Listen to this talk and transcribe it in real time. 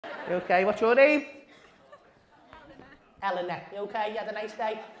You okay? What's your name? Eleanor. You okay? You had a nice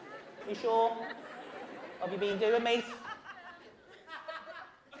day? You sure? What have you been doing, mate?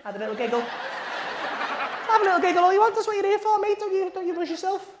 Had a little giggle? Have a little giggle all you want, that's what you're here for, mate. Don't you rush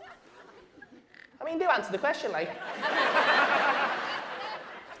yourself? I mean, do answer the question, like.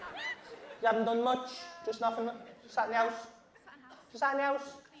 You haven't done much? Just nothing? Sat in the house? Just sat in the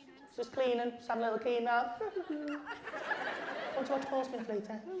house? Just cleaning? Just having a little clean now? Want to watch Paul Smith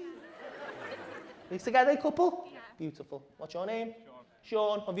later? You together, couple? Yeah. Beautiful. What's your name? Sean.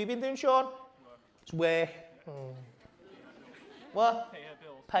 Sean. What have you been doing, Sean? It's work. What?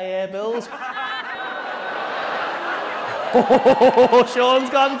 Pay her bills. Oh, Sean's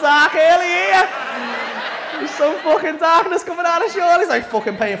gone dark early here. There's some fucking darkness coming out of Sean. He's like,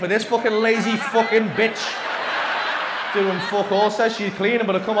 fucking paying for this fucking lazy fucking bitch. Doing fuck all. Says she's cleaning,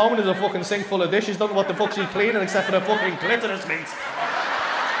 but I come home and there's a fucking sink full of dishes. Don't know what the fuck she's cleaning except for the fucking clitoris, mate.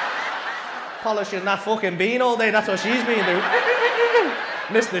 Polishing that fucking bean all day, that's what she's been doing.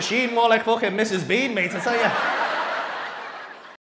 Mr. Sheen, more like fucking Mrs. Bean, mate, I tell ya.